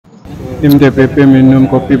tim DPP minum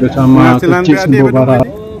kopi bersama kecil Seuneubok Barat.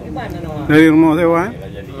 Dari rumah sewa?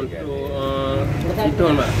 Itu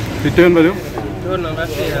Pak. Itu baru? Itu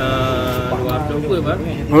nanti 20 Pak.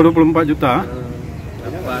 24 juta?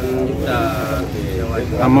 8 juta sewa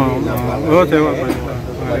itu. Sama, sewa 8 juta.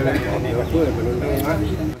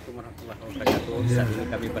 Saat ini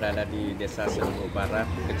kami berada di Desa Seuneubok Barat,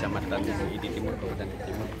 Kecamatan di Timur, Kabupaten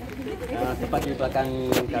Timur. Tepat di belakang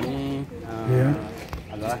kami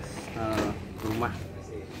adalah rumah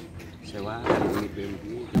sewa unit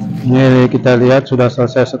BUMDes. Ini kita lihat sudah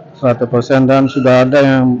selesai 100% dan sudah ada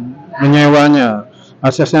yang menyewanya.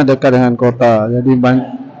 Aksesnya dekat dengan kota, jadi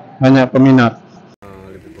banyak peminat.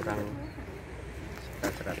 Lebih kurang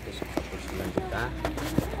sekitar 149 juta.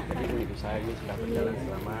 Jadi unit usaha ini sudah berjalan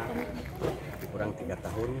selama lebih kurang 3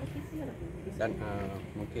 tahun dan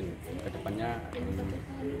mungkin kedepannya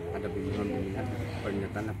ada bimbingan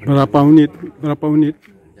pernyataan. Berapa unit?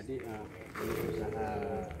 Jadi unit usaha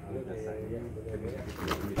jasa ini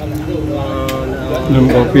Minum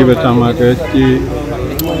kopi bersama kecil,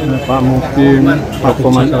 Pak Mukim,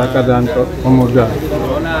 tokoh masyarakat dan pemuda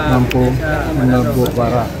Lampu Seuneubok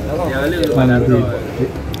Barat dan di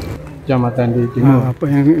Kecamatan di Timur. Apa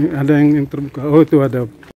yang ada yang terbuka? Oh, itu ada.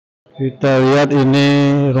 Kita lihat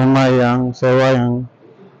ini rumah yang sewa yang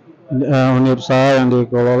unit usaha yang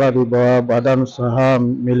dikelola di bawah Badan Usaha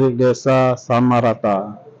milik Desa sama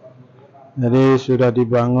Rata. Jadi sudah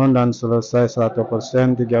dibangun dan selesai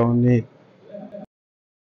 100% 3 unit.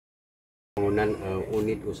 Bangunan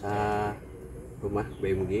unit usaha rumah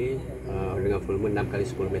BUMD dengan volume 6 kali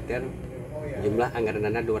 10 meter. Jumlah anggaran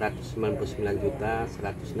dana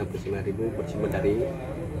 299.165.000 bersumber dari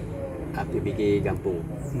APBD Gampung.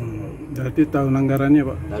 Berarti tahun anggarannya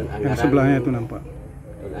Pak? Tahun Yang anggaran, sebelahnya itu nampak?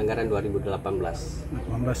 Tahun anggaran 2018.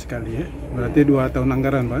 18 sekali ya? Berarti 2 tahun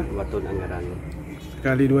anggaran Pak? 2 tahun anggaran.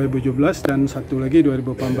 Sekali 2017 dan satu lagi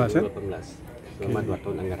 2018 ya? 2018. Selama 2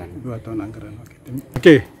 tahun anggaran. 2 tahun anggaran.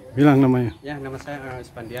 Oke, bilang namanya. Ya, nama saya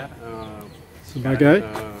Ispandiar. Sebagai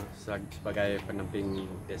sebagai pendamping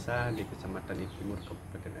desa di Kecamatan di Timur,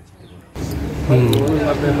 Kabupaten Aceh Timur.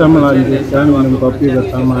 kita melanjutkan minum kopi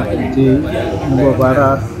bersama kecil Seuneubok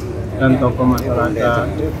Barat dan tokoh masyarakat.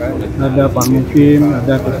 Ada Pak Mukim,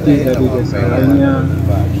 ada kecil dari desa lainnya,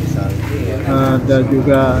 ada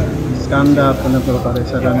juga Skanda, penebar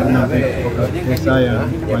desa dan pendamping desa yang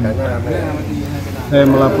banyak. Saya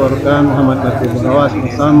melaporkan Nomor Barawas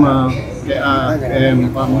bersama PAM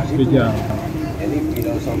Pak Musrijal.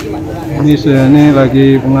 Ini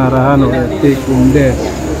lagi pengarahan oleh tim BUMDes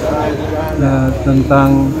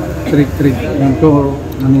tentang trik-trik untuk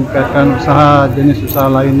meningkatkan usaha jenis usaha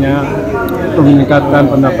lainnya untuk meningkatkan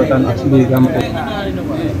pendapatan asli kampung.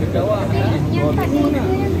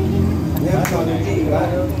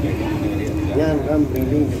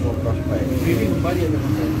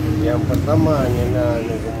 Yang pertama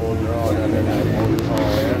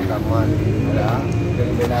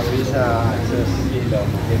bisa akses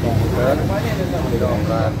komputer untuk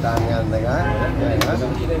tangan dengan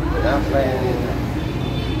apa yang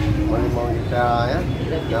mau kita ya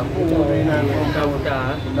kampung dengan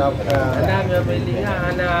Mudah-mudahan. Ada Pilih,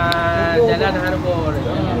 ada jalan Harbo.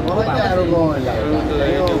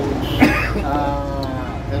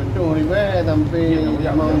 Tentu ribe tapi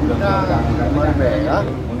mau kita ribe kan.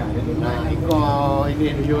 Nah,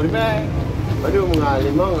 ini ribe. Baru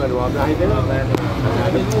mengalim enggak 12 itu.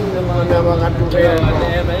 Ada pun nama kartu saya.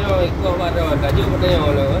 Ayo ikut pada gaji pada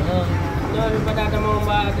yang loh. Jadi pada ada mau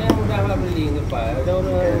bahasnya mudah beli depan.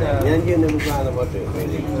 Yang jenis bukan apa tu.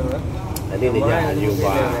 Tadi dia jangan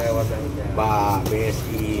jumpa Pak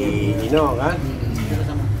BSI Ino kan.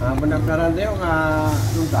 Pendaftaran dia enggak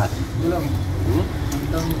tuntas. Belum.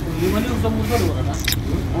 Gimana usah muncul kan?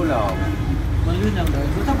 Belum. Malunya udah.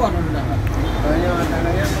 Kita buat udah. Banyak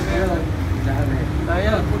anaknya pakai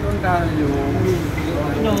saya pun untar juga.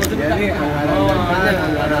 Jadi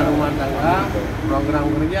anggaran rumah tangga, program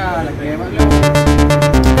kerja lagi hebat.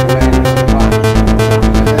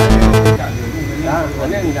 Nah,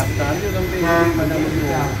 ini yang daftar juga sampai pada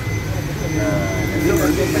mulia. Nah, itu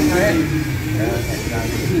nanti terkait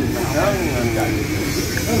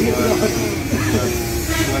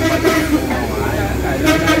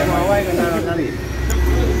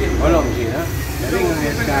belum sih ya. Jadi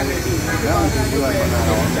ngereskan tujuan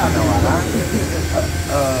penawaran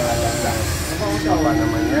apa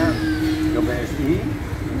namanya ke BSI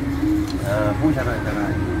pun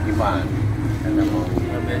cara-cara IPAN karena mau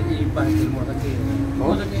BSI IPAN ilmu sakit.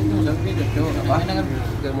 Mau sakit itu sakit itu apa?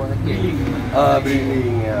 Ilmu sakit.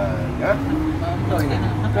 Breeding ya kan?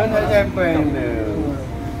 Kan SMP ini.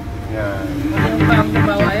 Ya. Bang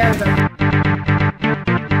bawa ya.